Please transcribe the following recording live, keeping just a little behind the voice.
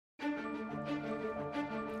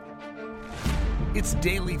It's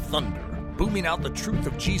Daily Thunder, booming out the truth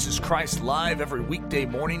of Jesus Christ live every weekday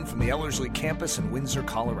morning from the Ellerslie campus in Windsor,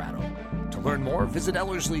 Colorado. To learn more, visit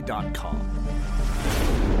Ellerslie.com.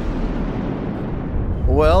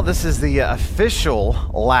 Well, this is the official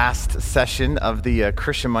last session of the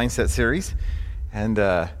Christian Mindset series. And,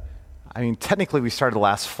 technically we started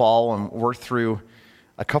last fall and worked through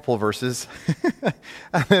a couple of verses.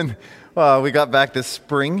 And then we got back this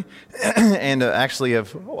spring and actually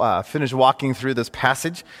have finished walking through this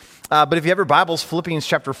passage. But if you have your Bibles, Philippians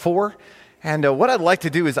chapter 4. And what I'd like to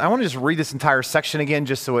do is I want to just read this entire section again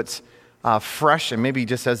just so it's fresh and maybe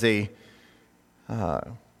just as a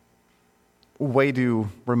way to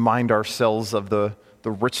remind ourselves of the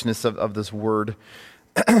richness of this word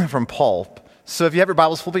from Paul. So if you have your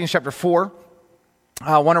Bibles, Philippians chapter 4,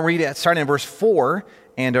 I want to read it starting in verse 4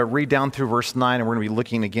 and read down through verse 9, and we're going to be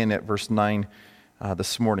looking again at verse 9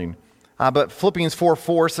 this morning. But Philippians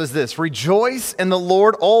 4:4 says this, "Rejoice in the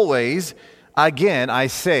Lord always. Again, I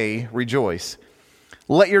say, rejoice.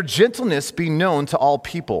 Let your gentleness be known to all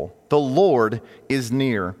people. The Lord is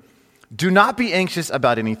near. Do not be anxious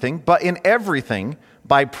about anything, but in everything,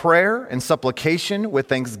 by prayer and supplication with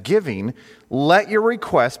thanksgiving, let your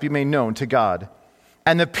requests be made known to God.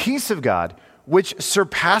 And the peace of God, which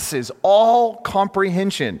surpasses all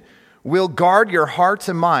comprehension, will guard your hearts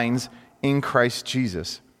and minds in Christ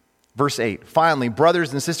Jesus." Verse 8, "Finally,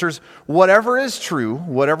 brothers and sisters, whatever is true,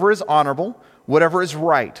 whatever is honorable, whatever is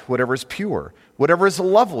right, whatever is pure, whatever is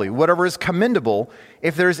lovely, whatever is commendable,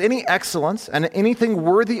 if there is any excellence and anything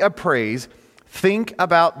worthy of praise, think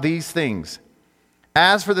about these things.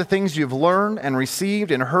 As for the things you've learned and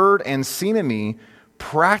received and heard and seen in me,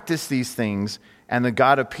 practice these things, and the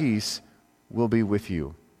God of peace will be with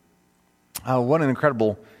you." What an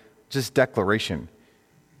incredible just declaration.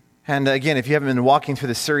 And again, if you haven't been walking through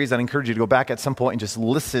this series, I'd encourage you to go back at some point and just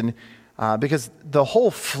listen because the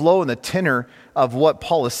whole flow and the tenor of what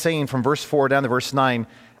Paul is saying from verse 4 down to verse 9,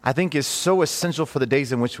 I think is so essential for the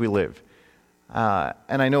days in which we live.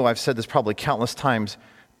 And I know I've said this probably countless times,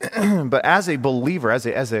 but as a believer, as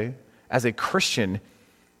a Christian,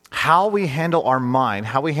 how we handle our mind,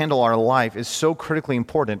 how we handle our life is so critically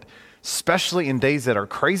important, especially in days that are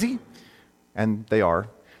crazy, and they are,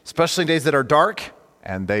 especially in days that are dark,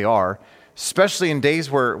 and they are, especially in days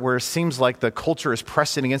where it seems like the culture is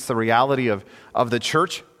pressing against the reality of the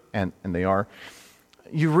church, and they are.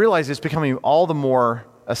 You realize it's becoming all the more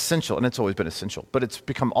essential, and it's always been essential, but it's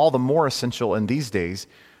become all the more essential in these days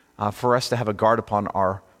for us to have a guard upon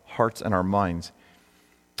our hearts and our minds.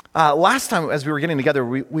 Last time, as we were getting together,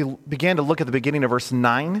 we began to look at the beginning of verse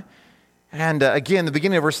 9. And again, the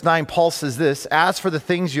beginning of verse 9, Paul says this, "As for the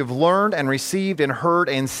things you've learned and received and heard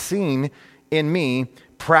and seen in me,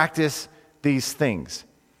 practice these things."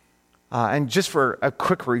 And just for a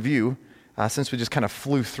quick review, since we just kind of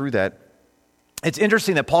flew through that, it's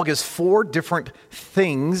interesting that Paul gives 4 different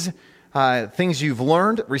things, things you've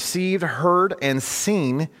learned, received, heard, and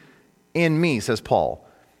seen in me, says Paul.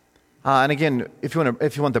 And again, if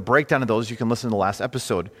you want the breakdown of those, you can listen to the last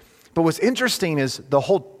episode. But what's interesting is the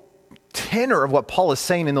whole tenor of what Paul is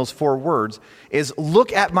saying in those 4 words is,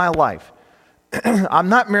 look at my life. I'm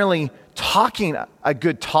not merely talking a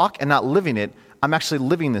good talk and not living it. I'm actually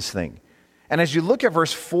living this thing. And as you look at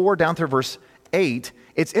verse 4 down through verse 8,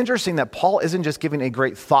 it's interesting that Paul isn't just giving a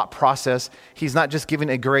great thought process. He's not just giving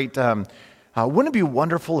a great, wouldn't it be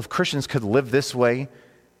wonderful if Christians could live this way?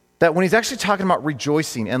 That when he's actually talking about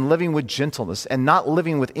rejoicing and living with gentleness and not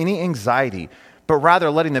living with any anxiety, but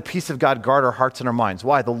rather letting the peace of God guard our hearts and our minds.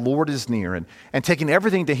 Why? The Lord is near, and taking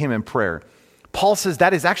everything to him in prayer. Paul says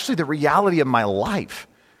that is actually the reality of my life.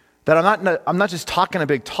 That I'm not just talking a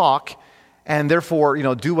big talk and therefore,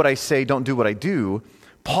 do what I say, don't do what I do.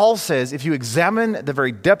 Paul says, if you examine the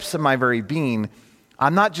very depths of my very being,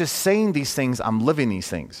 I'm not just saying these things, I'm living these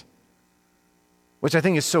things. Which I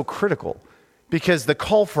think is so critical. Because the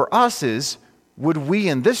call for us is, would we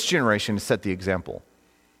in this generation set the example?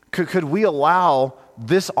 Could we allow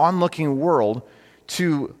this onlooking world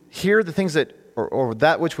to hear the things that, or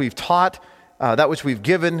that which we've taught, that which we've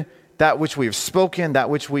given, that which we have spoken, that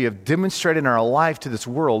which we have demonstrated in our life to this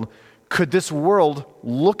world? Could this world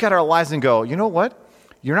look at our lives and go, you know what?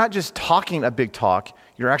 You're not just talking a big talk,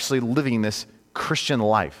 you're actually living this Christian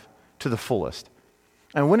life to the fullest.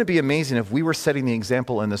 And wouldn't it be amazing if we were setting the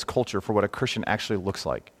example in this culture for what a Christian actually looks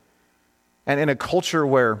like? And in a culture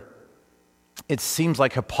where it seems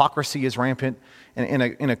like hypocrisy is rampant, and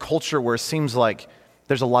in a culture where it seems like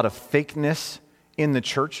there's a lot of fakeness in the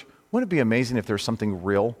church, wouldn't it be amazing if there's something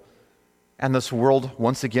real? And this world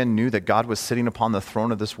once again knew that God was sitting upon the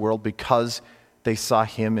throne of this world because they saw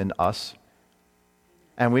him in us.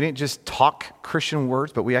 and we didn't just talk Christian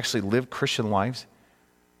words, but we actually live Christian lives,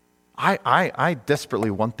 I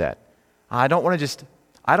desperately want that. I don't want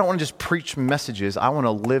to just preach messages. I want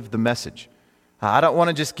to live the message. I don't want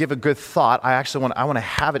to just give a good thought. I want to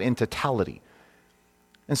have it in totality.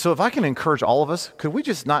 And so if I can encourage all of us, could we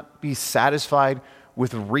just not be satisfied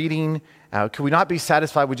with reading? Could we not be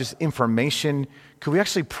satisfied with just information? Could we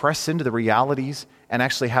actually press into the realities and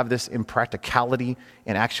actually have this in practicality,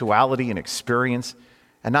 in actuality, and experience,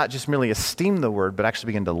 and not just merely esteem the word, but actually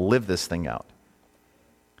begin to live this thing out?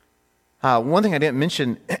 One thing I didn't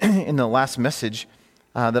mention in the last message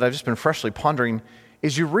that I've just been freshly pondering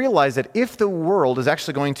is you realize that if the world is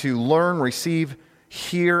actually going to learn, receive,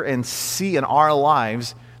 hear, and see in our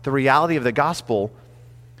lives the reality of the gospel,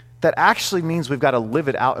 that actually means we've got to live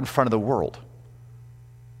it out in front of the world.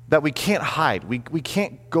 That we can't hide. We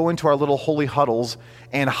can't go into our little holy huddles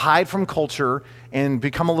and hide from culture and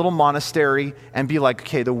become a little monastery and be like,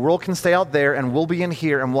 okay, the world can stay out there and we'll be in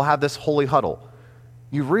here and we'll have this holy huddle.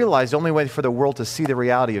 You realize the only way for the world to see the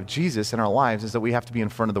reality of Jesus in our lives is that we have to be in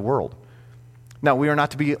front of the world. Now, we are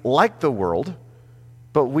not to be like the world,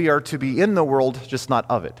 but we are to be in the world, just not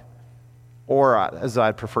of it. Or, as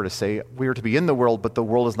I'd prefer to say, we are to be in the world, but the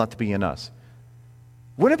world is not to be in us.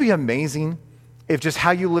 Wouldn't it be amazing if just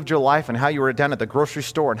how you lived your life and how you were down at the grocery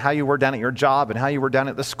store and how you were down at your job and how you were down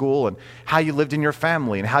at the school and how you lived in your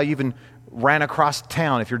family and how you even ran across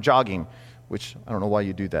town if you're jogging, which I don't know why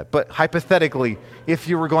you do that, but hypothetically, if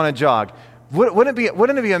you were going to jog, wouldn't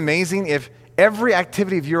it be amazing if every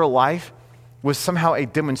activity of your life was somehow a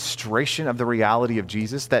demonstration of the reality of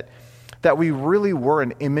Jesus, that we really were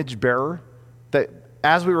an image bearer, that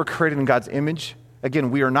as we were created in God's image,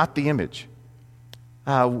 again, we are not the image.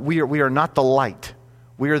 We are not the light.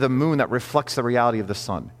 We are the moon that reflects the reality of the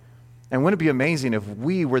sun. And wouldn't it be amazing if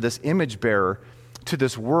we were this image bearer to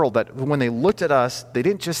this world, that when they looked at us, they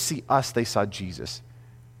didn't just see us, they saw Jesus.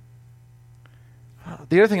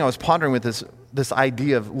 The other thing I was pondering with this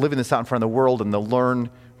idea of living this out in front of the world and the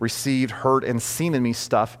learn, received, heard, and seen in me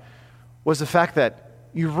stuff was the fact that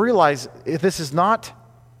you realize if this is not,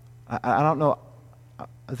 I don't know,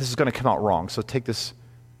 this is going to come out wrong, so take this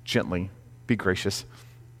gently, be gracious.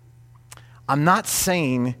 I'm not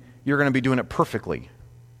saying you're going to be doing it perfectly.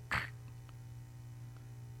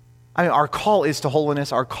 I mean, our call is to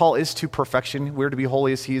holiness. Our call is to perfection. We're to be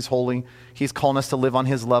holy as He is holy. He's calling us to live on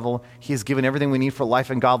His level. He has given everything we need for life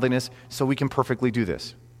and godliness so we can perfectly do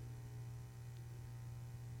this.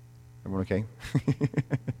 Everyone okay?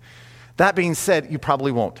 That being said, you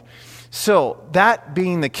probably won't. So, that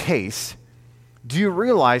being the case, do you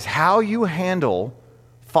realize how you handle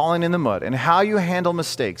falling in the mud and how you handle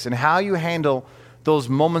mistakes and how you handle those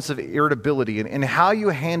moments of irritability and how you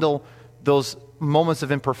handle those moments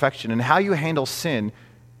of imperfection and how you handle sin,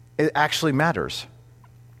 it actually matters.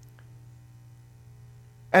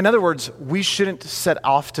 In other words, we shouldn't set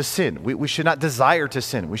off to sin. We should not desire to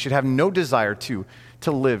sin. We should have no desire to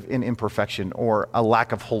live in imperfection or a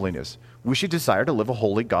lack of holiness. We should desire to live a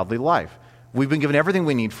holy, godly life. We've been given everything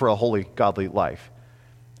we need for a holy, godly life.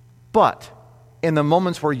 But in the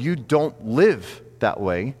moments where you don't live that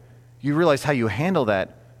way, you realize how you handle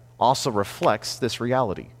that also reflects this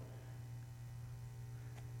reality.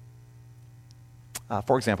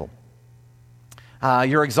 For example,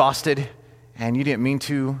 you're exhausted and you didn't mean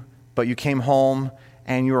to, but you came home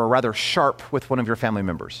and you were rather sharp with one of your family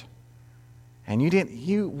members. And you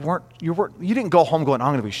didn't go home going, I'm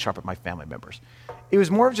going to be sharp with my family members. It was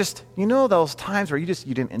more of just, those times where you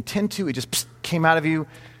didn't intend to, it just came out of you.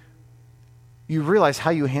 You realize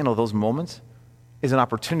how you handle those moments is an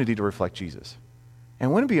opportunity to reflect Jesus.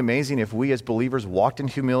 And wouldn't it be amazing if we as believers walked in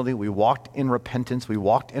humility, we walked in repentance, we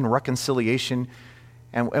walked in reconciliation,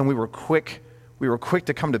 and we were quick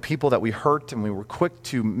to come to people that we hurt, and we were quick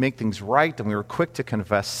to make things right, and we were quick to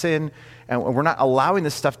confess sin, and we're not allowing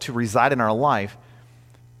this stuff to reside in our life.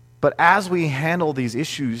 But as we handle these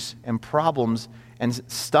issues and problems and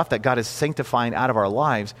stuff that God is sanctifying out of our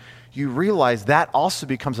lives, you realize that also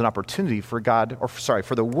becomes an opportunity for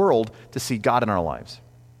the world to see God in our lives.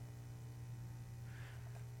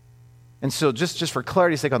 And so just for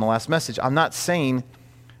clarity's sake on the last message,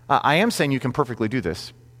 I am saying you can perfectly do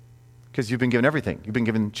this because you've been given everything. You've been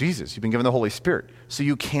given Jesus. You've been given the Holy Spirit. So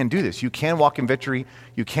you can do this. You can walk in victory.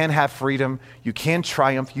 You can have freedom. You can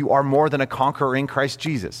triumph. You are more than a conqueror in Christ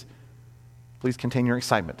Jesus. Please contain your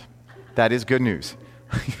excitement. That is good news.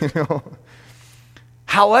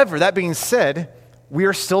 However, that being said, we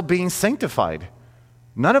are still being sanctified.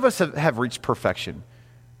 None of us have reached perfection.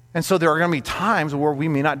 And so there are going to be times where we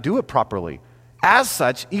may not do it properly. As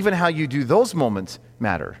such, even how you do those moments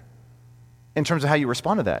matter in terms of how you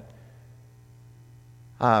respond to that.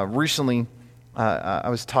 Recently, I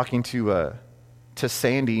was talking to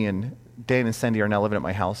Sandy, and Dan and Sandy are now living at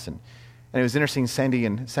my house, and it was interesting. Sandy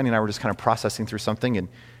and I were just kind of processing through something, and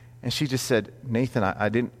she just said, "Nathan, I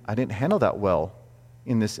didn't handle that well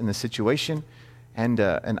in this situation, and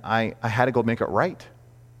I had to go make it right."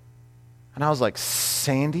 And I was like,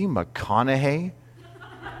 "Sandy McConaughey?"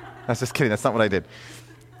 I was just kidding. That's not what I did.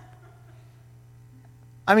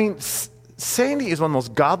 I mean, Sandy is one of the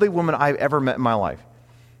most godly women I've ever met in my life.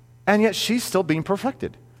 And yet she's still being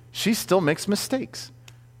perfected. She still makes mistakes.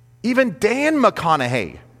 Even Dan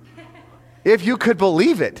McConaughey, if you could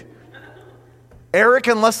believe it. Eric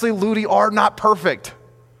and Leslie Ludy are not perfect.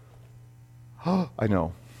 I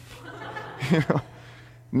know.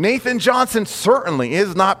 Nathan Johnson certainly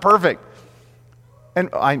is not perfect.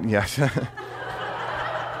 And yes.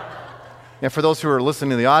 Yeah, for those who are listening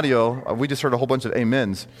to the audio, we just heard a whole bunch of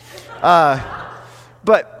amens.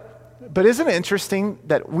 But isn't it interesting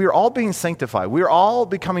that we're all being sanctified? We're all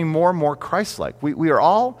becoming more and more Christ-like. We are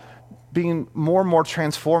all being more and more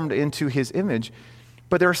transformed into His image.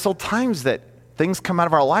 But there are still times that things come out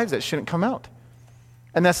of our lives that shouldn't come out.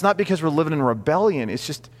 And that's not because we're living in rebellion. It's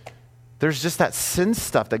just, there's just that sin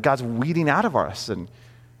stuff that God's weeding out of us.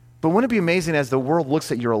 But wouldn't it be amazing as the world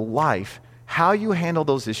looks at your life, how you handle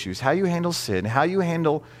those issues, how you handle sin, how you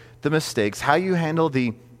handle the mistakes, how you handle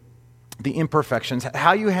the imperfections,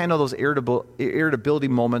 how you handle those irritability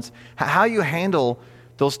moments, how you handle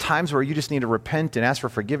those times where you just need to repent and ask for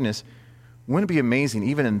forgiveness. Wouldn't it be amazing,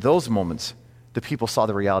 even in those moments, the people saw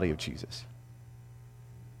the reality of Jesus?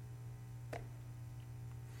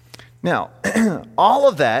 Now, all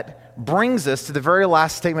of that brings us to the very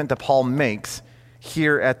last statement that Paul makes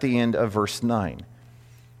here at the end of verse 9.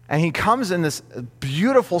 And he comes in this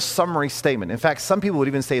beautiful summary statement. In fact, some people would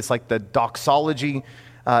even say it's like the doxology,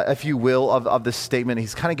 if you will, of this statement.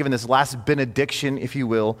 He's kind of given this last benediction, if you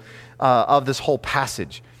will, of this whole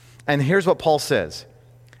passage. And here's what Paul says: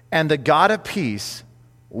 "And the God of peace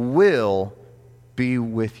will be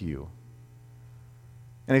with you."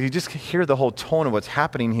 And if you just hear the whole tone of what's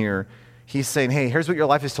happening here, he's saying, hey, here's what your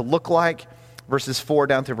life is to look like, verses 4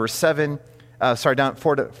 down to verse 7. 4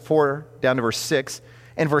 down to verse 6.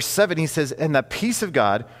 In verse 7, he says, "And the peace of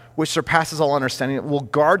God, which surpasses all understanding, will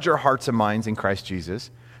guard your hearts and minds in Christ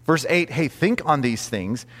Jesus." Verse 8, hey, think on these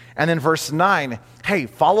things. And then verse 9, hey,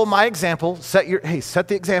 follow my example. Set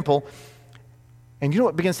the example. And you know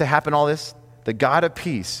what begins to happen all this? The God of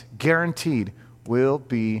peace, guaranteed, will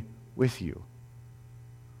be with you.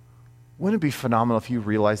 Wouldn't it be phenomenal if you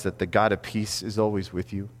realized that the God of peace is always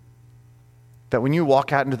with you? That when you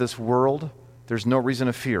walk out into this world, there's no reason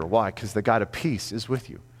to fear. Why? Because the God of peace is with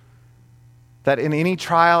you. That in any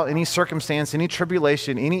trial, any circumstance, any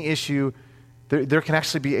tribulation, any issue, there can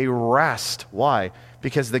actually be a rest. Why?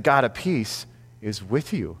 Because the God of peace is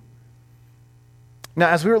with you. Now,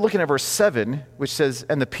 as we were looking at verse 7, which says,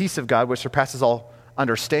 "And the peace of God, which surpasses all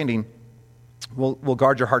understanding, will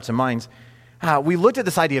guard your hearts and minds," we looked at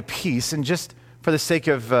this idea of peace, and just for the sake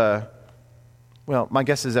of, my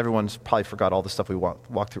guess is everyone's probably forgot all the stuff we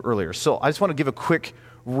walked through earlier. So I just want to give a quick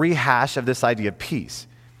rehash of this idea of peace.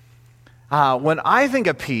 When I think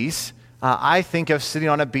of peace, I think of sitting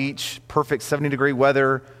on a beach, perfect 70-degree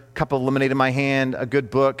weather, cup of lemonade in my hand, a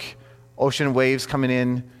good book, ocean waves coming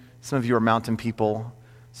in. Some of you are mountain people,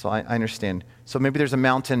 so I understand. So maybe there's a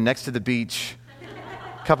mountain next to the beach,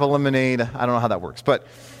 cup of lemonade. I don't know how that works, but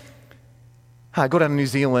go down to New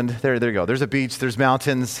Zealand. There you go. There's a beach. There's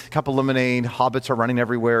mountains. Cup of lemonade. Hobbits are running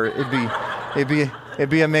everywhere. It'd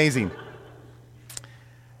be amazing.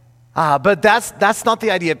 But that's not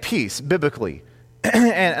the idea of peace biblically.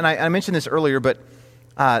 and I mentioned this earlier, but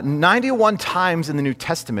 91 times in the New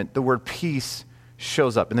Testament, the word peace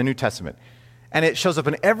shows up in the New Testament. And it shows up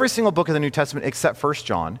in every single book of the New Testament except 1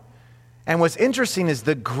 John. And what's interesting is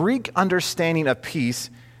the Greek understanding of peace.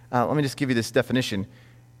 Let me just give you this definition.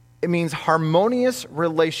 It means harmonious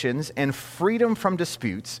relations and freedom from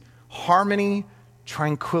disputes, harmony,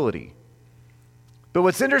 tranquility. But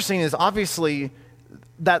what's interesting is obviously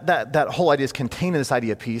that whole idea is contained in this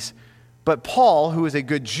idea of peace. But Paul, who is a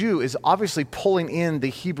good Jew, is obviously pulling in the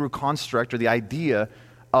Hebrew construct or the idea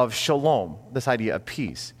of shalom, this idea of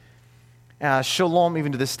peace. Shalom,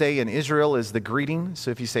 even to this day in Israel, is the greeting. So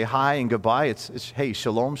if you say hi and goodbye, it's hey,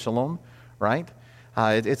 shalom, shalom, right?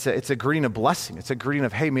 It's a greeting of blessing. It's a greeting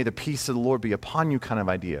of, hey, may the peace of the Lord be upon you kind of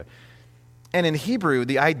idea. And in Hebrew,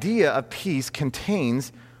 the idea of peace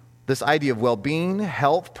contains this idea of well-being,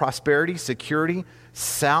 health, prosperity, security,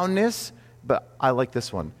 soundness, but I like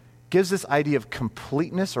this one. Gives this idea of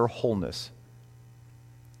completeness or wholeness.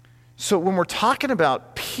 So when we're talking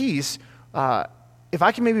about peace, if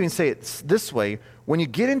I can maybe even say it this way, when you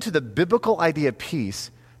get into the biblical idea of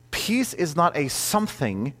peace, peace is not a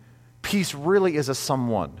something, peace really is a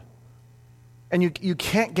someone. And you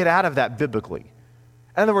can't get out of that biblically.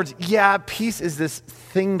 In other words, yeah, peace is this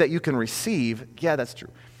thing that you can receive. Yeah, that's true.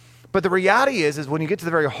 But the reality is when you get to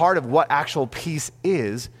the very heart of what actual peace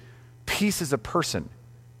is a person.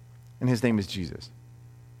 And his name is Jesus.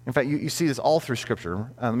 In fact, you see this all through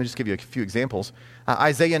Scripture. Let me just give you a few examples.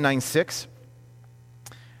 Isaiah 9:6.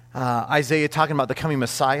 Isaiah, talking about the coming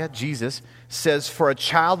Messiah, Jesus, says, "For a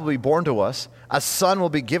child will be born to us, a son will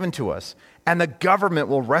be given to us, and the government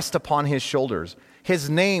will rest upon his shoulders. His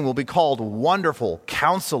name will be called Wonderful,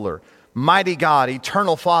 Counselor, Mighty God,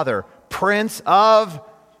 Eternal Father, Prince of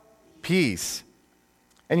Peace."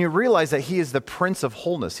 And you realize that he is the Prince of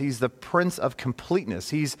Wholeness. He's the Prince of Completeness.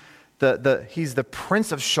 He's the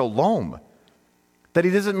Prince of Shalom. That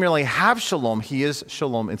he doesn't merely have shalom, he is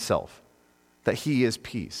shalom itself. That he is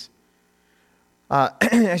peace.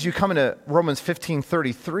 As you come into Romans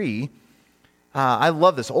 15:33, I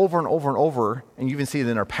love this over and over and over, and you even see it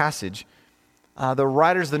in our passage. The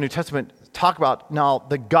writers of the New Testament talk about, now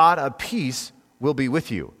the God of peace will be with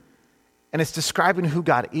you. And it's describing who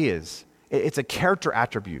God is. It's a character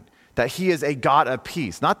attribute, that he is a God of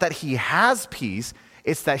peace. Not that he has peace,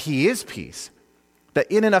 it's that he is peace. That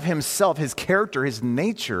in and of himself, his character, his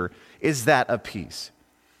nature is that of peace.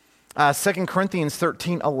 2 Corinthians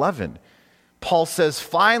 13:11, Paul says,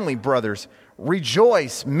 "Finally, brothers,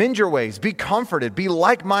 rejoice, mend your ways, be comforted, be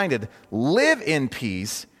like-minded, live in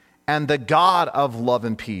peace, and the God of love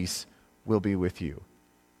and peace will be with you."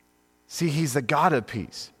 See, he's the God of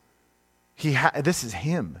peace. This is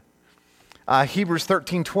him. Hebrews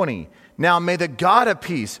 13:20, "Now may the God of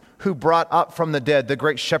peace, who brought up from the dead the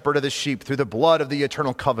great shepherd of the sheep through the blood of the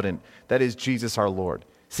eternal covenant, that is Jesus our Lord."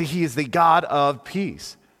 See, he is the God of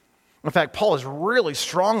peace. In fact, Paul is really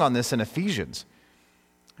strong on this in Ephesians.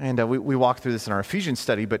 And we walked through this in our Ephesians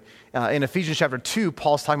study, but in Ephesians chapter 2,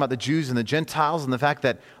 Paul's talking about the Jews and the Gentiles and the fact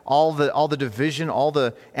that all the division, all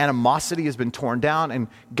the animosity has been torn down, and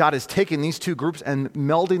God is taking these two groups and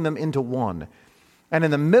melding them into one. And in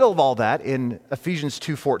the middle of all that, in Ephesians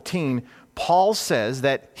 2:14, Paul says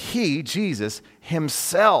that he, Jesus,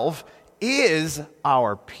 himself is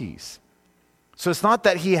our peace. So it's not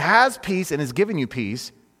that he has peace and is giving you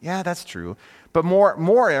peace. Yeah, that's true. But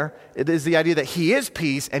more, it is the idea that he is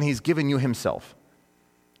peace and he's given you himself.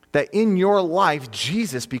 That in your life,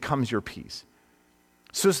 Jesus becomes your peace.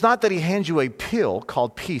 So it's not that he hands you a pill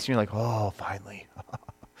called peace and you're like, oh, finally,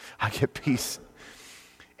 I get peace.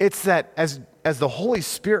 It's that as the Holy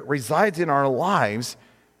Spirit resides in our lives,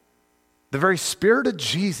 the very Spirit of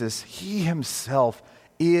Jesus, he himself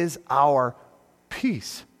is our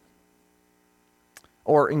peace.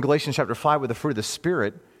 Or in Galatians chapter 5 with the fruit of the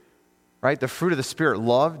Spirit, right? The fruit of the Spirit,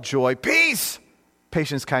 love, joy, peace,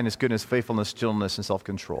 patience, kindness, goodness, faithfulness, gentleness, and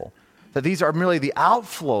self-control. That these are merely the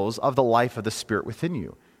outflows of the life of the Spirit within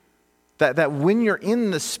you. That when you're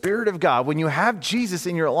in the Spirit of God, when you have Jesus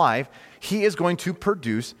in your life, he is going to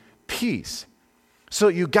produce peace. So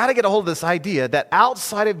you got to get a hold of this idea that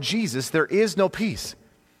outside of Jesus, there is no peace.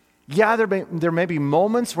 Yeah, there may be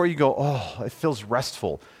moments where you go, oh, it feels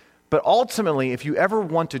restful. But ultimately, if you ever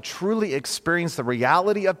want to truly experience the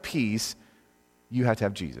reality of peace, you have to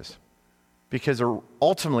have Jesus. Because there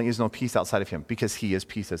ultimately is no peace outside of him, because he is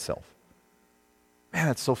peace itself. Man,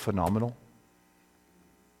 that's so phenomenal.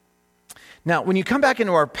 Now, when you come back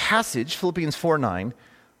into our passage, Philippians 4:9,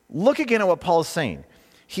 look again at what Paul is saying.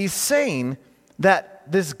 He's saying that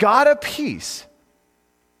this God of peace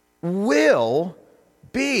will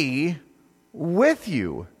be with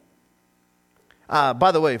you.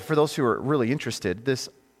 By the way, for those who are really interested, this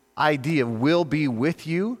idea of will be with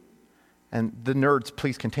you, and the nerds,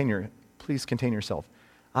 please contain yourself.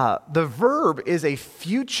 The verb is a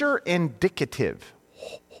future indicative,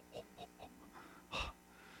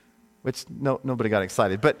 which nobody got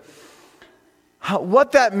excited. But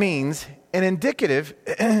what that means, an indicative,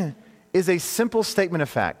 is a simple statement of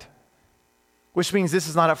fact, which means this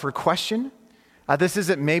is not up for question. This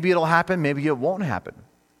isn't maybe it'll happen, maybe it won't happen.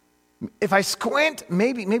 If I squint,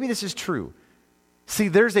 maybe this is true. See,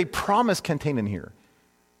 there's a promise contained in here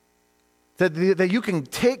that you can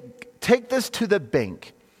take this to the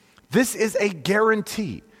bank. This is a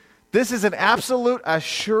guarantee. This is an absolute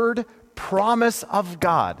assured promise of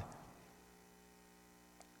God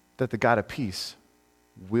that the God of peace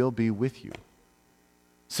will be with you.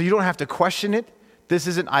 So you don't have to question it. This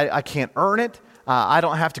isn't, I can't earn it. I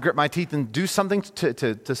don't have to grit my teeth and do something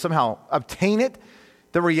to somehow obtain it.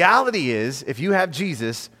 The reality is, if you have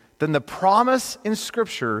Jesus, then the promise in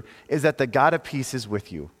Scripture is that the God of peace is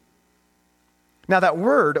with you. Now that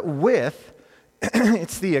word with,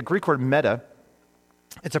 it's the Greek word meta.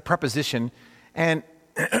 It's a preposition, and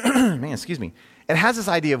it has this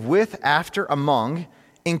idea of with, after, among,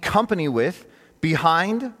 in company with,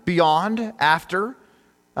 behind, beyond, after.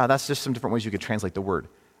 That's just some different ways you could translate the word.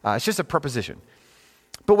 It's just a preposition.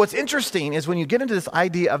 But what's interesting is when you get into this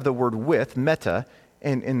idea of the word with, meta,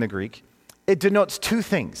 in the Greek, it denotes two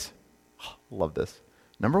things. Love this.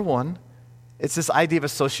 Number one, it's this idea of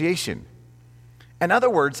association. In other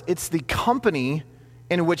words, it's the company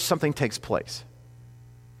in which something takes place.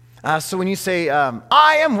 So when you say,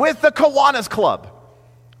 I am with the Kiwanis Club,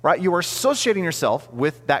 right? You are associating yourself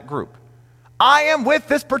with that group. I am with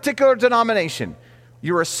this particular denomination.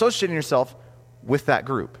 You are associating yourself with that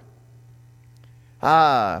group.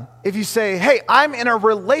 If you say, hey, I'm in a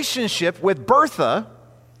relationship with Bertha,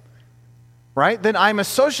 right? Then I'm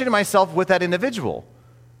associating myself with that individual,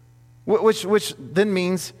 which then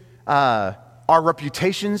means our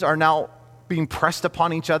reputations are now being pressed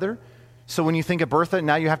upon each other. So when you think of Bertha,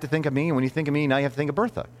 now you have to think of me. And when you think of me, now you have to think of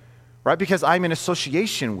Bertha, right? Because I'm in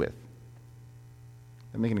association with.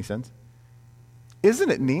 Does that make any sense? Isn't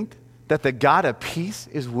it neat that the God of peace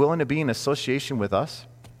is willing to be in association with us?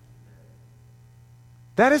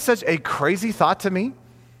 That is such a crazy thought to me.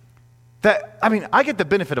 I get the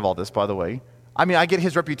benefit of all this, by the way. I get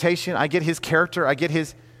his reputation, I get his character,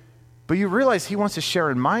 but you realize he wants to share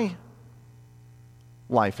in my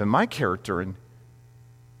life and my character, and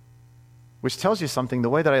which tells you something. The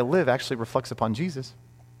way that I live actually reflects upon Jesus.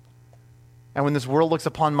 And when this world looks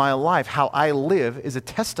upon my life, how I live is a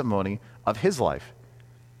testimony of his life.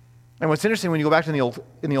 And what's interesting, when you go back to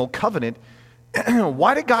in the old covenant,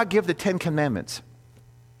 why did God give the 10 commandments?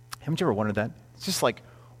 Haven't you ever wondered that? It's just like,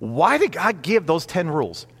 why did God give those 10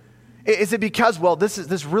 rules? Is it because,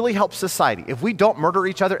 this really helps society? If we don't murder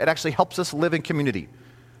each other, it actually helps us live in community.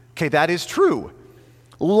 Okay, that is true.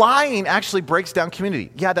 Lying actually breaks down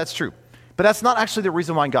community. Yeah, that's true. But that's not actually the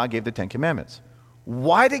reason why God gave the 10 commandments.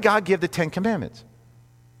 Why did God give the 10 commandments?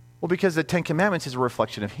 Well, because the 10 commandments is a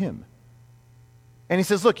reflection of him. And he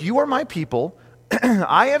says, look, you are my people.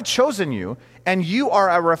 I have chosen you, and you are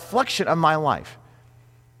a reflection of my life.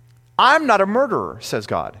 I'm not a murderer, says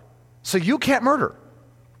God. So you can't murder.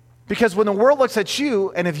 Because when the world looks at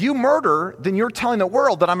you, and if you murder, then you're telling the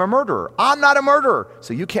world that I'm a murderer. I'm not a murderer,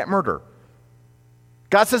 so you can't murder.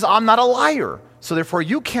 God says, I'm not a liar, so therefore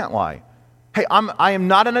you can't lie. Hey, I am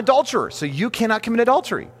not an adulterer, so you cannot commit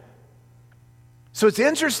adultery. So it's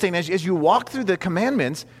interesting, as you walk through the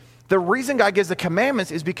commandments, the reason God gives the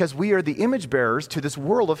commandments is because we are the image bearers to this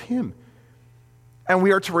world of him. And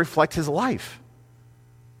we are to reflect his life.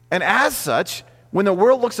 And as such, when the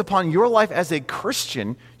world looks upon your life as a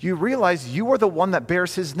Christian, you realize you are the one that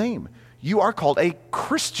bears his name. You are called a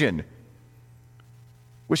Christian,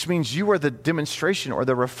 which means you are the demonstration or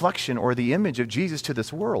the reflection or the image of Jesus to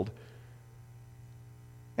this world.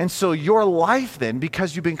 And so your life then,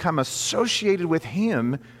 because you become associated with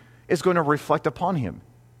him, is going to reflect upon him.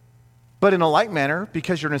 But in a like manner,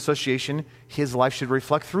 because you're in association, his life should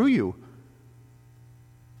reflect through you.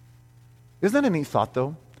 Isn't that a neat thought,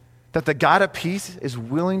 though? That the God of peace is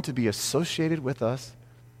willing to be associated with us.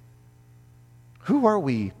 Who are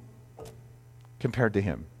we compared to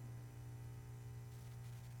him?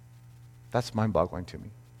 That's mind-boggling to me.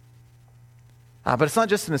 But it's not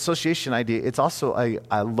just an association idea, it's also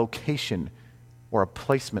a location or a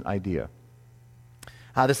placement idea.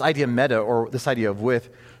 This idea of meta, or this idea of with.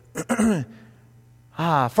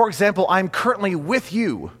 For example, I'm currently with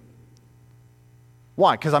you.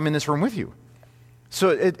 Why? Because I'm in this room with you. So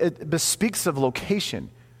it bespeaks of location.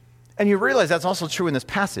 And you realize that's also true in this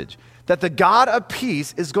passage, that the God of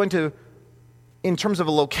peace is going to, in terms of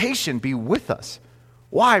a location, be with us.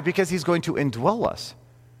 Why? Because he's going to indwell us.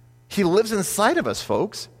 He lives inside of us,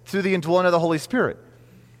 folks, through the indwelling of the Holy Spirit.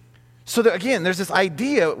 So again, there's this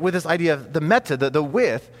idea with this idea of the meta, the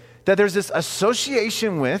with, that there's this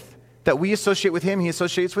association with, that we associate with him, he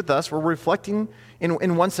associates with us. We're reflecting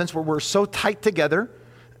in one sense where we're so tight together.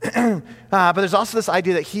 But there's also this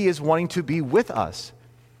idea that he is wanting to be with us,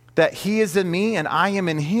 that he is in me and I am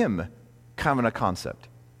in him, kind of a concept.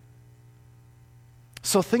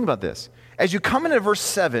 So think about this. As you come into verse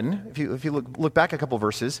 7, if you look back a couple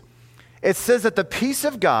verses, it says that the peace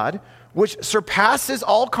of God, which surpasses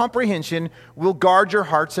all comprehension, will guard your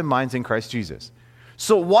hearts and minds in Christ Jesus.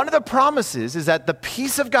 So one of the promises is that the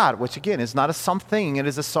peace of God, which again is not a something, it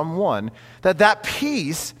is a someone, that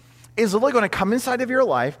peace is literally going to come inside of your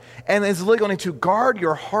life and is literally going to guard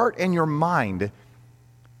your heart and your mind,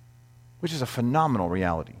 which is a phenomenal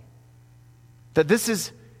reality. That this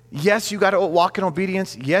is Yes, you got to walk in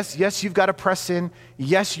obedience. Yes, you've got to press in.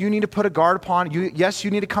 Yes, you need to put a guard upon. Yes,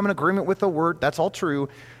 you need to come in agreement with the word. That's all true.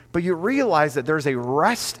 But you realize that there's a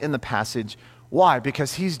rest in the passage. Why?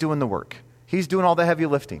 Because he's doing the work. He's doing all the heavy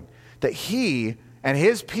lifting. That he and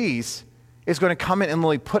his peace is going to come in and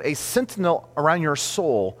really put a sentinel around your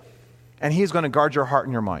soul, and he's going to guard your heart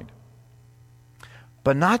and your mind.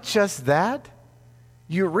 But not just that,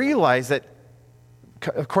 you realize that,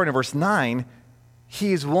 according to verse 9,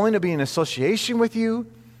 he is willing to be in association with you,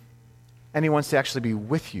 and he wants to actually be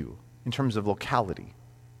with you in terms of locality,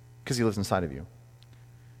 because he lives inside of you.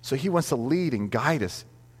 So he wants to lead and guide us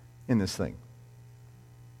in this thing.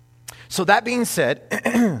 So that being said,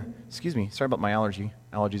 excuse me, sorry about my allergies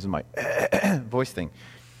in my voice thing.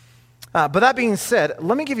 But that being said,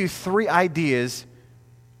 let me give you 3 ideas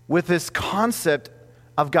with this concept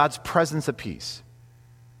of God's presence of peace.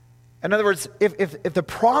 In other words, if the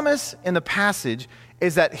promise in the passage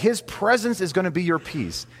is that his presence is going to be your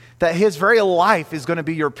peace, that his very life is going to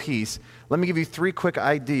be your peace, let me give you 3 quick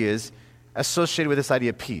ideas associated with this idea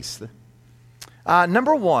of peace.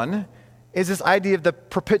 Number 1 is this idea of the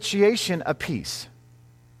propitiation of peace.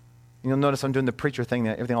 You'll notice I'm doing the preacher thing,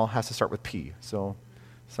 that everything all has to start with P, so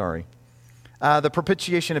sorry. The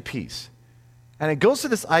propitiation of peace. And it goes to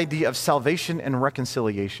this idea of salvation and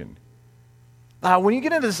reconciliation. When you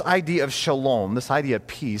get into this idea of shalom, this idea of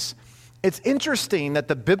peace, it's interesting that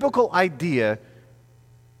the biblical idea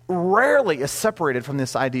rarely is separated from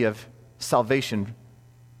this idea of salvation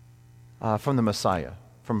from the Messiah,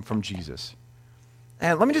 from Jesus.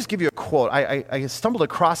 And let me just give you a quote. I stumbled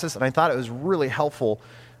across this and I thought it was really helpful.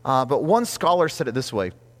 But one scholar said it this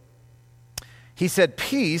way. He said,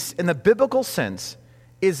 peace in the biblical sense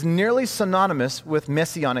is nearly synonymous with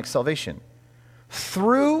messianic salvation.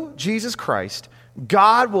 Through Jesus Christ,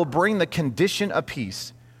 God will bring the condition of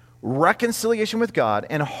peace, reconciliation with God,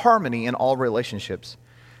 and harmony in all relationships.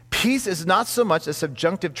 Peace is not so much a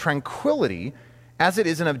subjunctive tranquility as it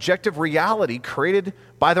is an objective reality created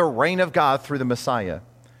by the reign of God through the Messiah.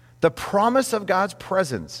 The promise of God's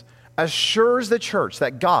presence assures the church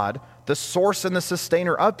that God, the source and the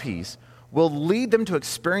sustainer of peace, will lead them to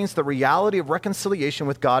experience the reality of reconciliation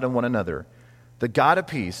with God and one another. The God of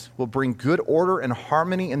peace will bring good order and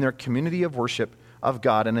harmony in their community of worship of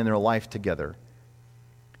God and in their life together.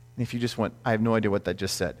 And if you just went, I have no idea what that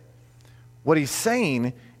just said. What he's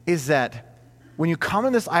saying is that when you come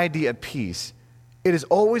in this idea of peace, it is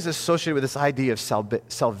always associated with this idea of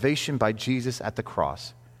salvation by Jesus at the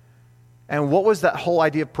cross. And what was that whole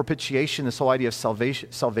idea of propitiation, this whole idea of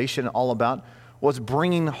salvation all about? Was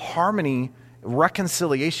bringing harmony,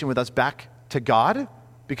 reconciliation with us back to God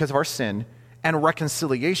because of our sin, and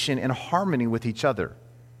reconciliation and harmony with each other.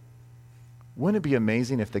 Wouldn't it be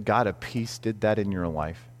amazing if the God of peace did that in your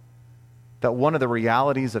life? That one of the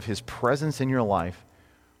realities of his presence in your life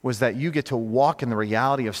was that you get to walk in the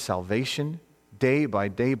reality of salvation day by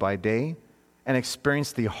day by day and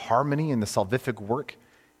experience the harmony and the salvific work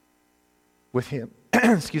with him.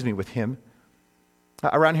 with him.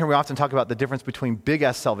 Around here, we often talk about the difference between big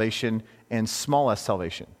S salvation and small S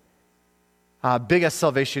salvation. Big S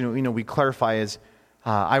salvation, we clarify as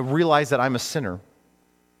I realize that I'm a sinner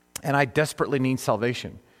and I desperately need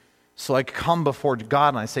salvation. So I come before God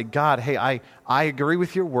and I say, God, hey, I agree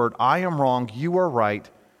with your word. I am wrong. You are right.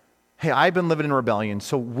 Hey, I've been living in rebellion.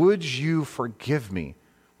 So would you forgive me?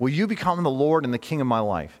 Will you become the Lord and the King of my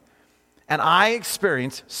life? And I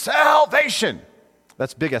experience salvation.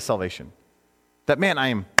 That's big S salvation. That, man, I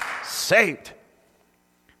am saved.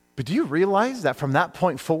 But do you realize that from that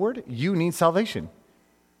point forward, you need salvation?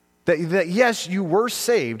 That yes, you were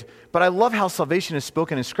saved, but I love how salvation is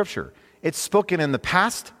spoken in Scripture. It's spoken in the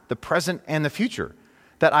past, the present, and the future.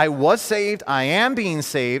 That I was saved, I am being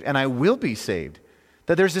saved, and I will be saved.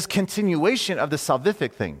 That there's this continuation of the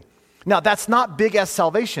salvific thing. Now, that's not big S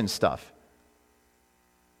salvation stuff.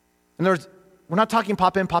 And we're not talking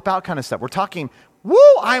pop in, pop out kind of stuff. We're talking, woo,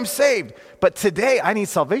 I'm saved. But today, I need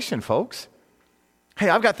salvation, folks. Hey,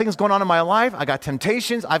 I've got things going on in my life. I got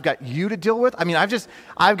temptations. I've got you to deal with. I mean,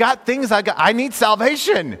 I've got things. I need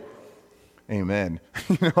salvation. Amen.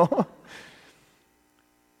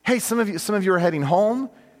 Hey, some of you are heading home.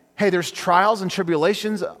 Hey, there's trials and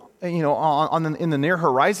tribulations, in the near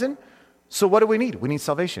horizon. So what do we need? We need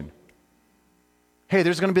salvation. Hey,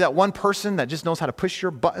 there's going to be that one person that just knows how to push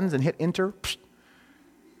your buttons and hit enter.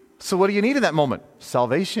 So what do you need in that moment?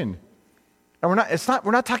 Salvation. And we're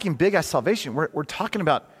not talking big as salvation. We're talking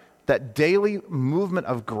about that daily movement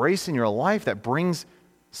of grace in your life that brings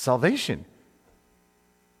salvation.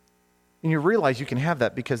 And you realize you can have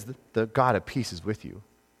that because the God of peace is with you.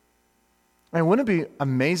 And wouldn't it be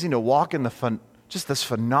amazing to walk in just this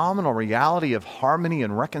phenomenal reality of harmony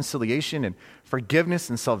and reconciliation and forgiveness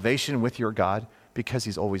and salvation with your God because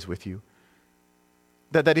he's always with you.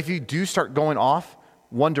 That if you do start going off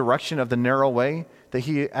one direction of the narrow way, that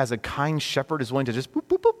he, as a kind shepherd, is willing to just boop,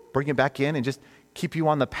 boop, boop, bring you back in and just keep you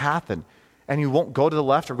on the path, and you won't go to the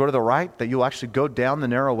left or go to the right, that you'll actually go down the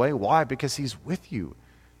narrow way. Why? Because he's with you.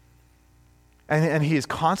 And he is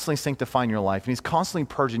constantly sanctifying your life, and he's constantly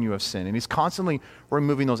purging you of sin, and he's constantly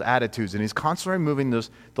removing those attitudes, and he's constantly removing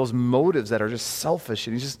those motives that are just selfish,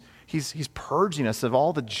 and he's purging us of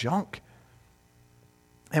all the junk.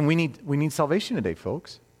 And we need salvation today,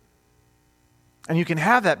 folks. And you can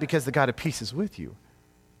have that because the God of peace is with you.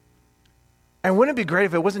 And wouldn't it be great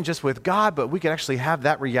if it wasn't just with God, but we could actually have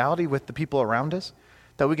that reality with the people around us?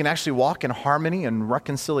 That we can actually walk in harmony and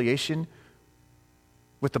reconciliation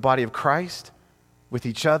with the body of Christ, with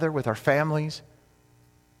each other, with our families.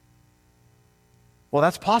 Well,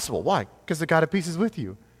 that's possible. Why? Because the God of peace is with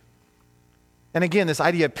you. And again, this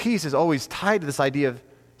idea of peace is always tied to this idea of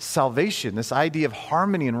salvation, this idea of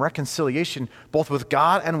harmony and reconciliation, both with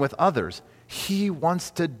God and with others. He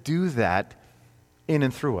wants to do that in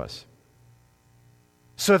and through us.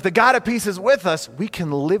 So if the God of peace is with us, we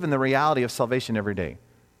can live in the reality of salvation every day.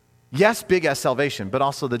 Yes, big S salvation, but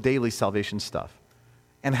also the daily salvation stuff.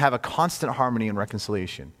 And have a constant harmony and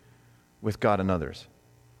reconciliation with God and others.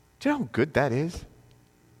 Do you know how good that is?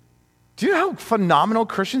 Do you know how phenomenal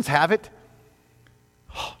Christians have it?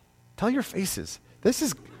 Oh, tell your faces. This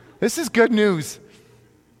is good news.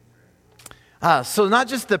 So not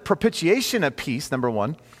just the propitiation of peace, number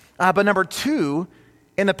one, but number two,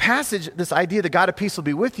 in the passage, this idea that God of peace will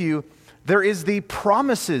be with you, there is the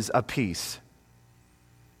promises of peace.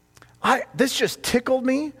 This just tickled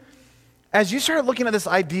me. As you started looking at this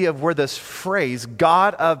idea of where this phrase,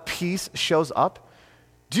 God of peace, shows up,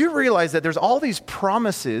 do you realize that there's all these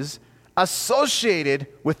promises associated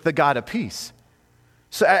with the God of peace?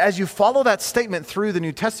 So as you follow that statement through the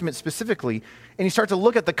New Testament specifically, and you start to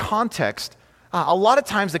look at the context, a lot of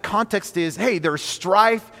times the context is, hey, there's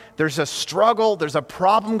strife, there's a struggle, there's a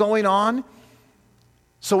problem going on.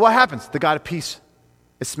 So what happens? The God of peace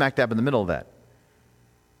is smack dab in the middle of that.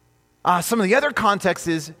 Some of the other context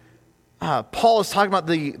is, Paul is talking about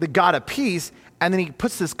the God of peace, and then he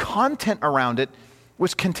puts this content around it,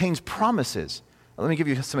 which contains promises. Let me give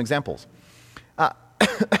you some examples.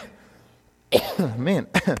 Man,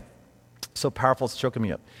 so powerful, it's choking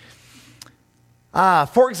me up.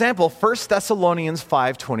 For example, 1 Thessalonians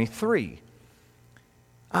 5:23.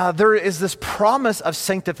 There is this promise of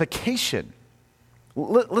sanctification.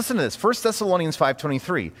 Listen to this, 1 Thessalonians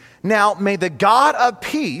 5:23. Now, may the God of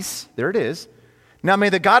peace, there it is, now may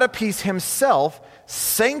the God of peace himself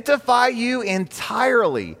sanctify you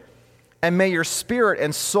entirely, and may your spirit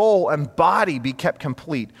and soul and body be kept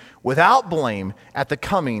complete without blame at the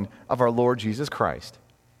coming of our Lord Jesus Christ.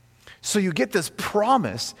 So you get this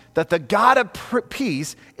promise that the God of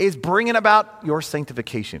peace is bringing about your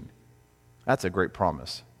sanctification. That's a great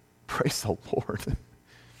promise. Praise the Lord.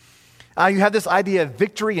 You have this idea of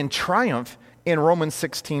victory and triumph in Romans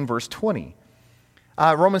 16, verse 20.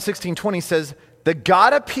 Romans 16:20 says, the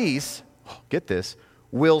God of peace, get this,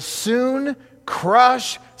 will soon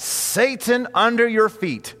crush Satan under your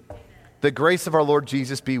feet. The grace of our Lord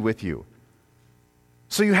Jesus be with you.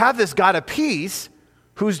 So you have this God of peace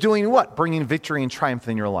who's doing what? Bringing victory and triumph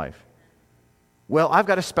in your life. Well, I've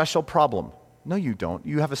got a special problem. No, you don't.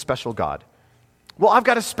 You have a special God. Well, I've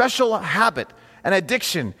got a special habit, an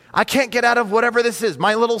addiction. I can't get out of whatever this is,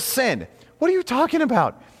 my little sin. What are you talking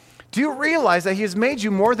about? Do you realize that he has made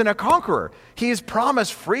you more than a conqueror? He has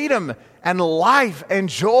promised freedom and life and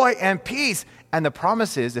joy and peace. And the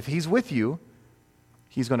promise is, if he's with you,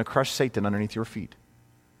 he's going to crush Satan underneath your feet.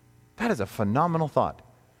 That is a phenomenal thought.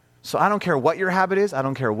 So I don't care what your habit is. I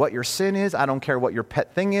don't care what your sin is. I don't care what your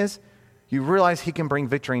pet thing is. You realize he can bring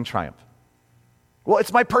victory and triumph. Well,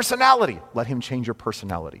 it's my personality. Let him change your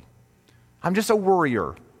personality. I'm just a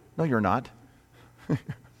worrier. No, you're not. You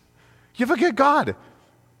have a good God.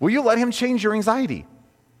 Will you let him change your anxiety?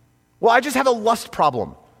 Well, I just have a lust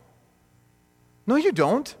problem. No, you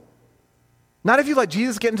don't. Not if you let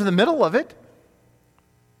Jesus get into the middle of it.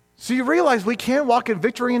 So you realize we can walk in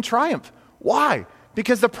victory and triumph. Why?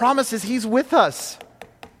 Because the promise is he's with us.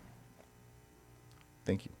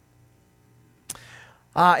 Thank you.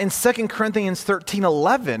 In 2 Corinthians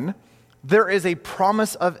 13:11, there is a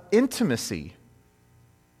promise of intimacy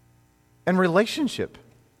and relationship.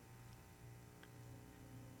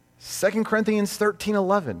 2 Corinthians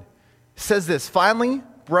 13:11 says this, finally,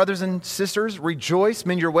 brothers and sisters, rejoice,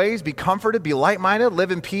 mend your ways, be comforted, be light-minded,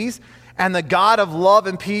 live in peace, and the God of love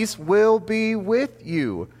and peace will be with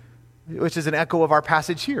you. which is an echo of our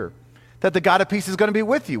passage here. That the God of peace is going to be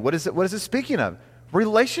with you. What is it speaking of?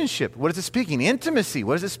 Relationship. What is it speaking? Intimacy.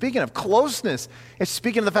 What is it speaking of? Closeness. It's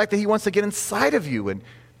speaking of the fact that he wants to get inside of you, and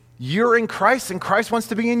you're in Christ, and Christ wants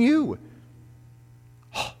to be in you.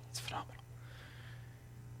 Oh, it's phenomenal.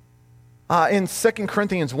 In 2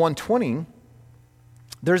 Corinthians 1:20,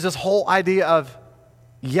 there's this whole idea of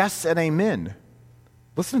yes and amen.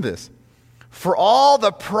 Listen to this. For all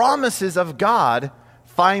the promises of God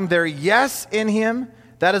find their yes in him.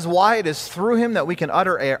 That is why it is through him that we can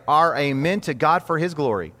utter our amen to God for his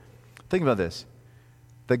glory. Think about this.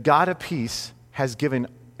 The God of peace has given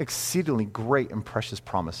exceedingly great and precious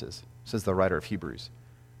promises, says the writer of Hebrews,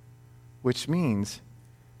 which means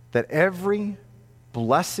that every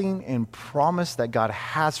blessing and promise that God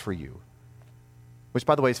has for you, which,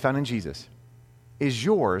 by the way, is found in Jesus, is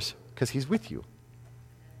yours because he's with you.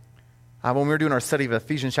 When we were doing our study of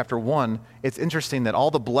Ephesians chapter 1, it's interesting that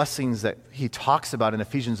all the blessings that he talks about in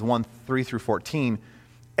Ephesians 1, 3 through 14,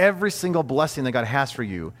 every single blessing that God has for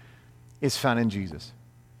you is found in Jesus.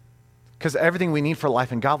 Because everything we need for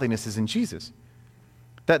life and godliness is in Jesus.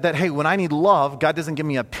 That, hey, when I need love, God doesn't give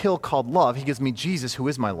me a pill called love. He gives me Jesus, who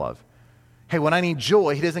is my love. Hey, when I need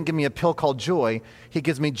joy, he doesn't give me a pill called joy. He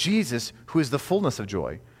gives me Jesus, who is the fullness of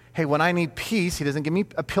joy. Hey, when I need peace, he doesn't give me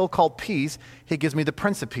a pill called peace. He gives me the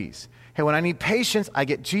Prince of Peace. Hey, when I need patience, I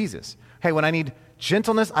get Jesus. Hey, when I need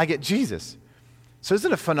gentleness, I get Jesus. So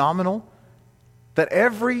isn't it phenomenal that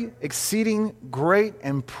every exceeding great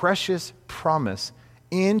and precious promise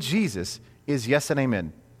in Jesus is yes and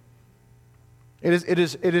amen? It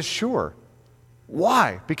is sure.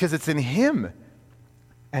 Why? Because it's in him,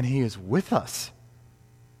 and he is with us.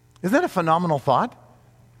 Isn't that a phenomenal thought?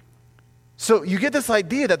 So you get this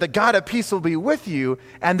idea that the God of peace will be with you,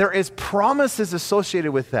 and there is promises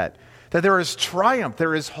associated with that. That there is triumph,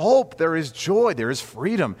 there is hope, there is joy, there is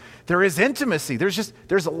freedom, there is intimacy,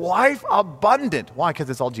 there's life abundant. Why? Because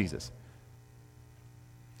it's all Jesus.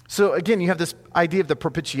 So again, you have this idea of the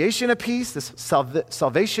propitiation of peace, this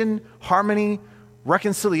salvation, harmony,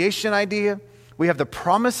 reconciliation idea. We have the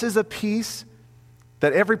promises of peace,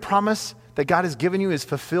 that every promise that God has given you is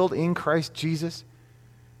fulfilled in Christ Jesus.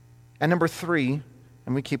 And number 3,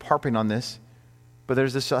 and we keep harping on this, but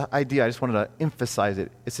there's this idea, I just wanted to emphasize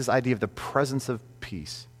it. It's this idea of the presence of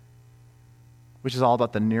peace, which is all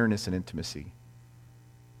about the nearness and intimacy.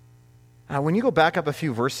 When you go back up a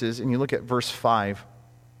few verses and you look at verse 5,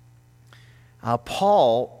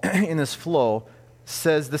 Paul, in this flow,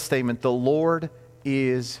 says the statement, the Lord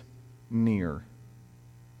is near.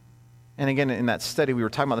 And again, in that study, we were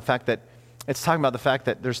talking about the fact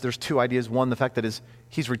that there's 2 ideas. One, the fact that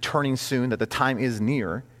he's returning soon, that the time is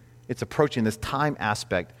near. It's approaching this time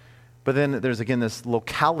aspect. But then there's, again, this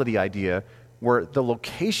locality idea where the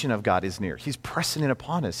location of God is near. He's pressing in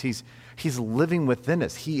upon us. He's living within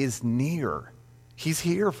us. He is near. He's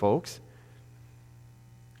here, folks.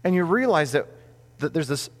 And you realize that there's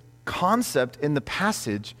this concept in the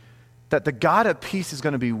passage that the God of peace is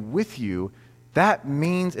going to be with you. That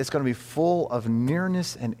means it's going to be full of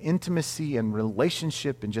nearness and intimacy and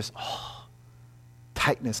relationship and just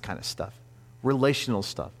tightness kind of stuff, relational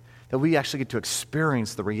stuff, that we actually get to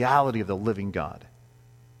experience the reality of the living God.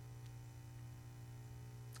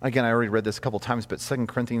 Again, I already read this a couple times, but 2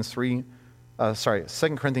 Corinthians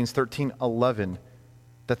 13:11,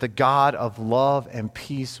 that the God of love and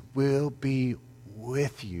peace will be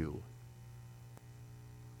with you.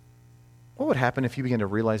 What would happen if you begin to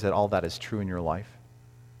realize that all that is true in your life?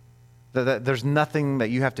 That there's nothing that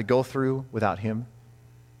you have to go through without him?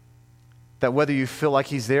 That whether you feel like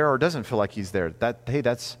he's there or doesn't feel like he's there,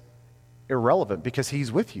 that's irrelevant because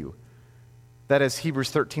he's with you. That is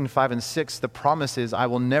Hebrews 13:5 and 6, the promise is, I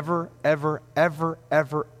will never, ever, ever,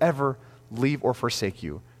 ever, ever leave or forsake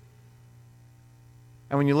you.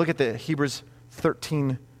 And when you look at the Hebrews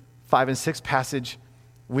 13:5 and 6 passage,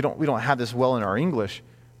 we don't have this well in our English,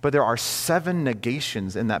 but there are 7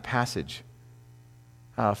 negations in that passage.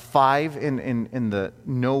 5 in the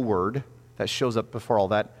no word that shows up before all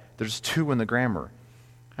that. There's 2 in the grammar.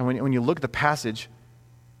 And when you look at the passage,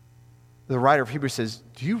 the writer of Hebrews says,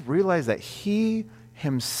 do you realize that he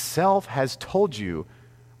himself has told you,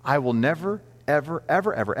 I will never, ever,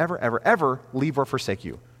 ever, ever, ever, ever, ever leave or forsake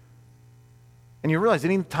you? And you realize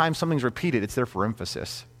any time something's repeated, it's there for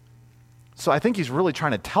emphasis. So I think he's really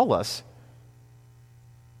trying to tell us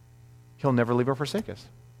he'll never leave or forsake us.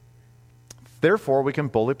 Therefore, we can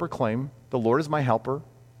boldly proclaim, the Lord is my helper.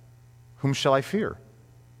 Whom shall I fear?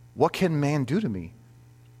 What can man do to me?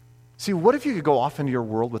 See, what if you could go off into your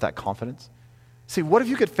world with that confidence? See, what if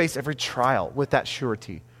you could face every trial with that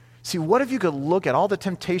surety? See, what if you could look at all the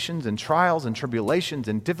temptations and trials and tribulations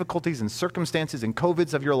and difficulties and circumstances and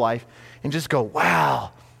COVIDs of your life and just go,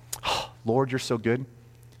 wow, Lord, you're so good.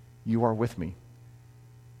 You are with me.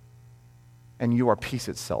 And you are peace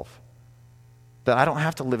itself. That I don't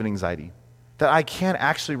have to live in anxiety. That I can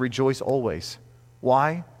actually rejoice always.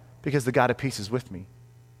 Why? Because the God of peace is with me.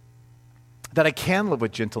 That I can live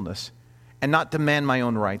with gentleness and not demand my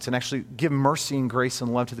own rights and actually give mercy and grace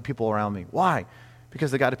and love to the people around me. Why?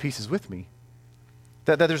 Because the God of peace is with me.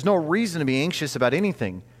 That there's no reason to be anxious about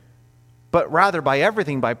anything, but rather by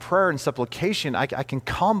everything, by prayer and supplication, I can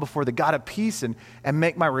come before the God of peace and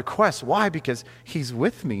make my requests. Why? Because he's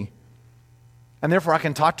with me. And therefore I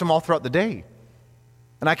can talk to him all throughout the day.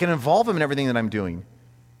 And I can involve him in everything that I'm doing.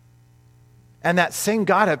 And that same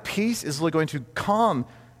God of peace is really going to come,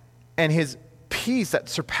 and his peace that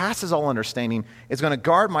surpasses all understanding is going to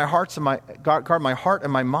guard my heart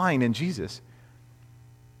and my mind in Jesus.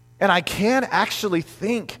 And I can actually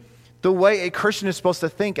think the way a Christian is supposed to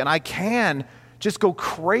think, and I can just go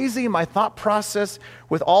crazy in my thought process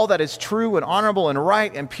with all that is true and honorable and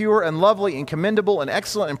right and pure and lovely and commendable and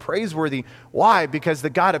excellent and praiseworthy. Why? Because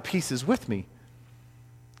the God of peace is with me.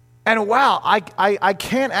 And wow, I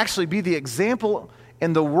can actually be the example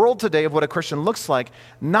in the world today of what a Christian looks like,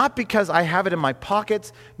 not because I have it in my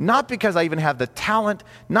pockets, not because I even have the talent,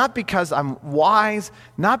 not because I'm wise,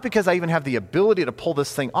 not because I even have the ability to pull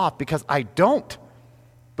this thing off, because I don't,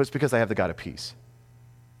 but it's because I have the God of peace.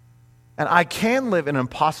 And I can live an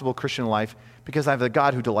impossible Christian life because I have the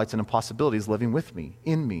God who delights in impossibilities living with me,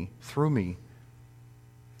 in me, through me.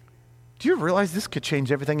 Do you realize this could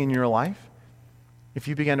change everything in your life? If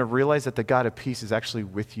you begin to realize that the God of peace is actually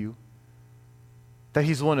with you, that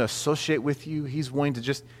he's willing to associate with you, he's willing to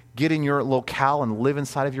just get in your locale and live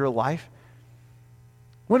inside of your life.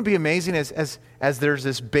 Wouldn't it be amazing as there's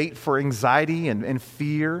this bait for anxiety and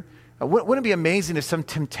fear? Wouldn't it be amazing if some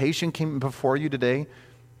temptation came before you today,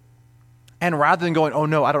 and rather than going, oh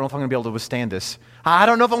no, I don't know if I'm going to be able to withstand this. I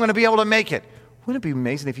don't know if I'm going to be able to make it. Wouldn't it be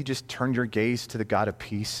amazing if you just turned your gaze to the God of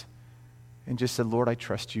peace and just said, Lord, I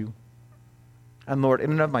trust you. And Lord, in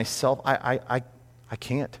and of myself, I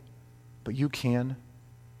can't, but you can.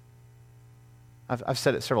 I've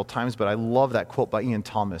said it several times, but I love that quote by Ian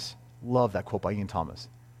Thomas. Love that quote by Ian Thomas.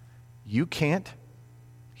 You can't.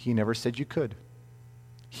 He never said you could.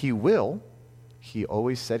 He will. He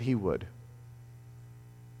always said he would.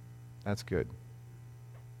 That's good.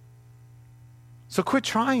 So quit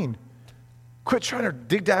trying. Quit trying to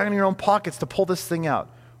dig down in your own pockets to pull this thing out.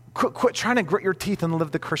 Quit trying to grit your teeth and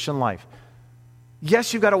live the Christian life.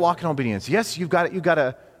 Yes, you've got to walk in obedience. Yes, you've got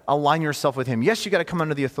to align yourself with him. Yes, you've got to come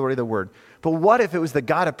under the authority of the word. But what if it was the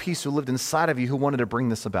God of peace who lived inside of you who wanted to bring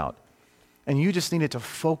this about? And you just needed to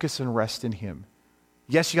focus and rest in him.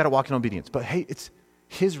 Yes, you got to walk in obedience. But hey, it's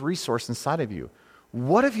his resource inside of you.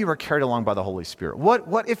 What if you were carried along by the Holy Spirit?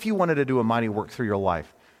 What if you wanted to do a mighty work through your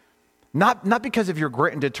life? Not because of your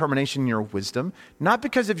grit and determination and your wisdom, not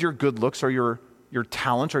because of your good looks or your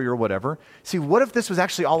talent or your whatever. See, what if this was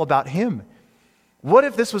actually all about him? What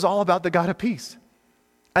if this was all about the God of peace?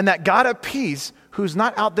 And that God of peace, who's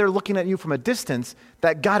not out there looking at you from a distance,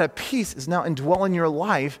 that God of peace is now indwelling your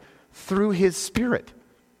life through his Spirit.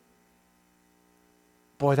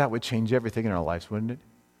 Boy, that would change everything in our lives, wouldn't it?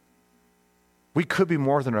 We could be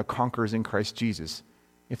more than our conquerors in Christ Jesus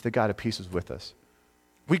if the God of peace was with us.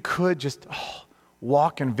 We could just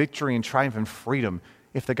walk in victory and triumph and freedom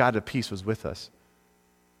if the God of peace was with us,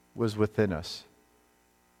 was within us.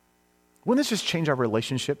 Wouldn't this just change our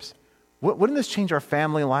relationships? Wouldn't this change our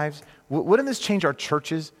family lives? Wouldn't this change our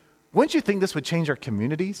churches? Wouldn't you think this would change our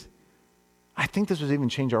communities? I think this would even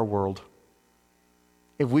change our world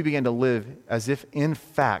if we began to live as if, in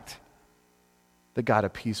fact, the God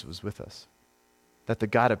of peace was with us, that the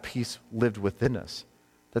God of peace lived within us,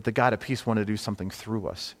 that the God of peace wanted to do something through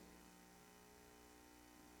us.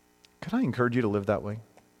 Could I encourage you to live that way?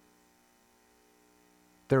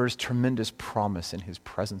 There is tremendous promise in his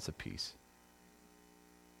presence of peace.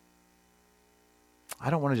 I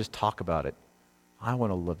don't want to just talk about it. I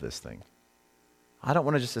want to live this thing. I don't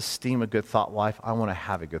want to just esteem a good thought life. I want to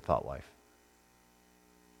have a good thought life.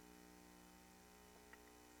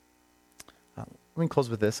 Let me close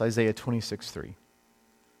with this, Isaiah 26:3.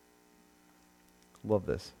 Love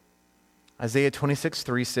this. Isaiah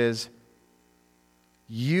 26:3 says,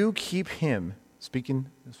 you keep him, speaking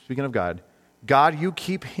of God, you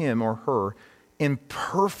keep him or her in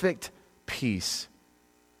perfect peace,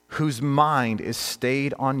 whose mind is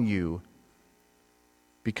stayed on you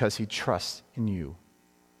because he trusts in you.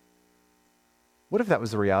 What if that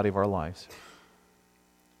was the reality of our lives?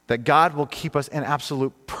 That God will keep us in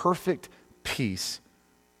absolute perfect peace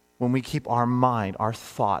when we keep our mind, our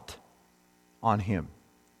thought on Him.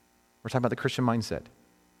 We're talking about the Christian mindset.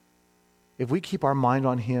 If we keep our mind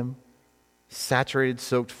on Him, saturated,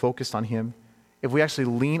 soaked, focused on Him, if we actually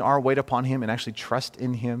lean our weight upon Him and actually trust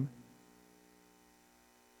in Him,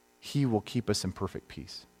 He will keep us in perfect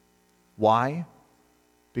peace. Why?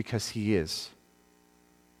 Because He is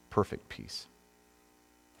perfect peace.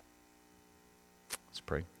 Let's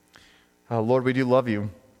pray. Lord, we do love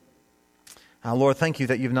You. Lord, thank You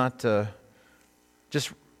that You've not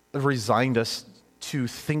just resigned us to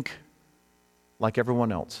think like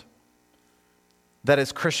everyone else. That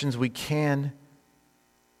as Christians we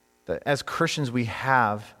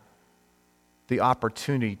have the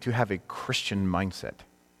opportunity to have a Christian mindset.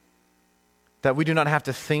 That we do not have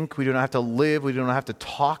to think, we do not have to live, we do not have to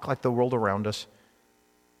talk like the world around us,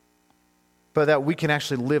 but that we can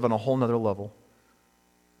actually live on a whole nother level.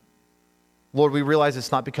 Lord, we realize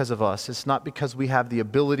it's not because of us. It's not because we have the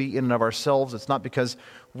ability in and of ourselves. It's not because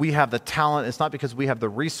we have the talent. It's not because we have the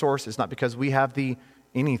resource. It's not because we have the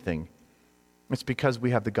anything. It's because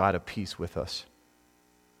we have the God of peace with us.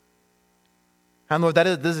 And Lord,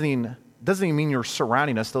 that doesn't even mean you're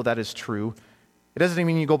surrounding us, though that is true. It doesn't even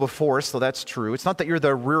mean you go before us, though that's true. It's not that you're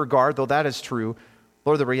the rear guard, though that is true.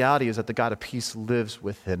 Lord, the reality is that the God of peace lives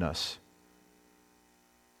within us.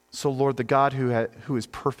 So Lord, the God who is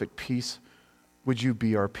perfect peace, would You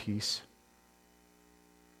be our peace?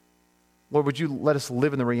 Lord, would You let us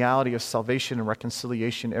live in the reality of salvation and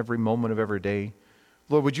reconciliation every moment of every day?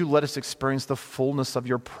 Lord, would You let us experience the fullness of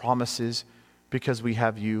Your promises because we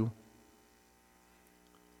have You?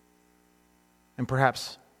 And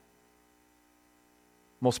perhaps,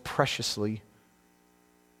 most preciously,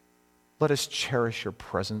 let us cherish Your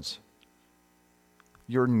presence,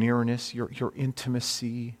 Your nearness, Your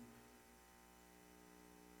intimacy,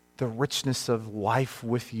 the richness of life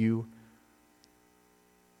with You.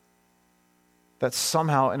 That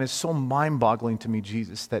somehow, and it's so mind-boggling to me,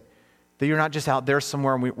 Jesus, that You're not just out there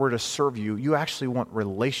somewhere and we're to serve You. You actually want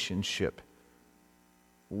relationship,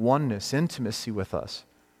 oneness, intimacy with us.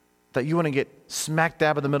 That You want to get smack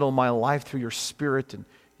dab in the middle of my life through Your Spirit, and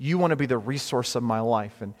You want to be the resource of my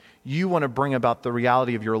life, and You want to bring about the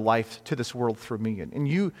reality of Your life to this world through me. And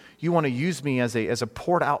you want to use me as a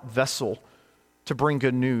poured out vessel to bring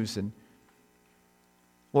good news. And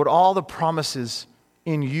Lord, all the promises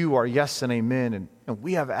in You are yes and amen, and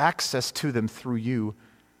we have access to them through You.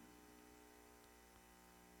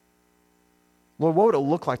 Lord, what would it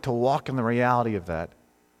look like to walk in the reality of that?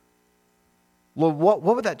 Lord, what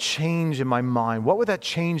would that change in my mind? What would that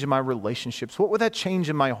change in my relationships? What would that change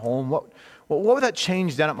in my home? What would that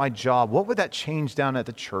change down at my job? What would that change down at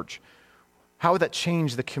the church? How would that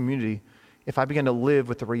change the community if I begin to live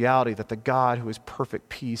with the reality that the God who is perfect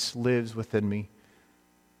peace lives within me?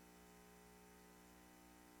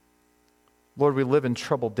 Lord, we live in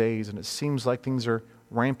troubled days, and it seems like things are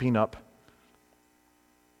ramping up,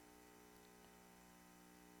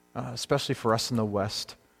 especially for us in the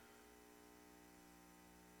West.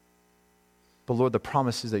 But Lord, the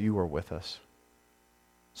promise is that You are with us.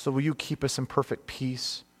 So will You keep us in perfect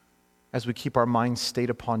peace as we keep our minds stayed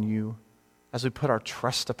upon You, as we put our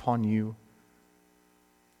trust upon You.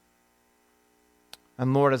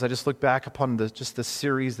 And Lord, as I just look back upon just this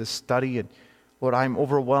series, this study, and Lord, I'm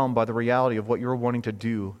overwhelmed by the reality of what You're wanting to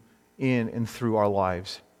do in and through our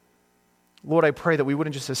lives. Lord, I pray that we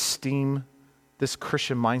wouldn't just esteem this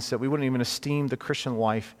Christian mindset. We wouldn't even esteem the Christian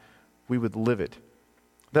life. We would live it.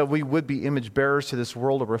 That we would be image bearers to this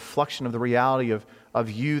world, a reflection of the reality of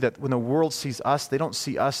You, that when the world sees us, they don't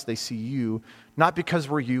see us, they see You. Not because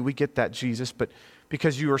we're You, we get that, Jesus, but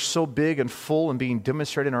because You are so big and full and being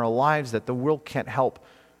demonstrated in our lives that the world can't help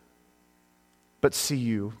but see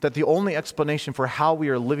You. That the only explanation for how we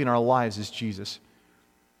are living our lives is Jesus.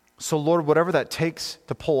 So Lord, whatever that takes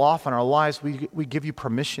to pull off in our lives, we give You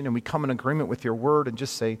permission, and we come in agreement with Your word and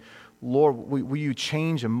just say, Lord, will You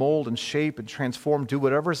change and mold and shape and transform, do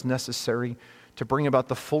whatever is necessary to bring about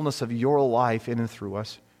the fullness of Your life in and through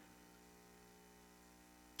us.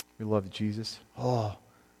 We love You, Jesus. Oh,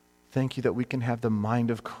 thank You that we can have the mind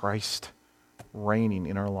of Christ reigning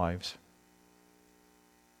in our lives.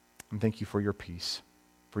 And thank You for Your peace,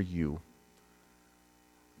 for You.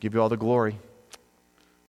 Give You all the glory.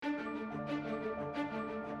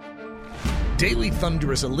 Daily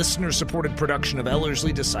Thunder is a listener-supported production of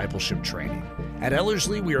Ellerslie Discipleship Training. At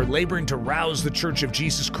Ellerslie, we are laboring to rouse the Church of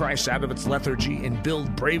Jesus Christ out of its lethargy and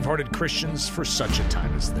build brave-hearted Christians for such a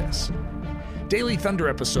time as this. Daily Thunder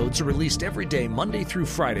episodes are released every day, Monday through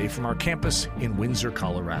Friday, from our campus in Windsor,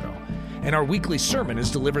 Colorado. And our weekly sermon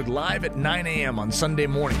is delivered live at 9 a.m. on Sunday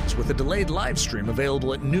mornings with a delayed live stream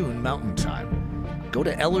available at noon Mountain Time. Go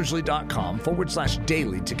to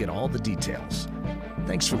Ellerslie.com/daily to get all the details.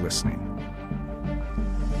 Thanks for listening.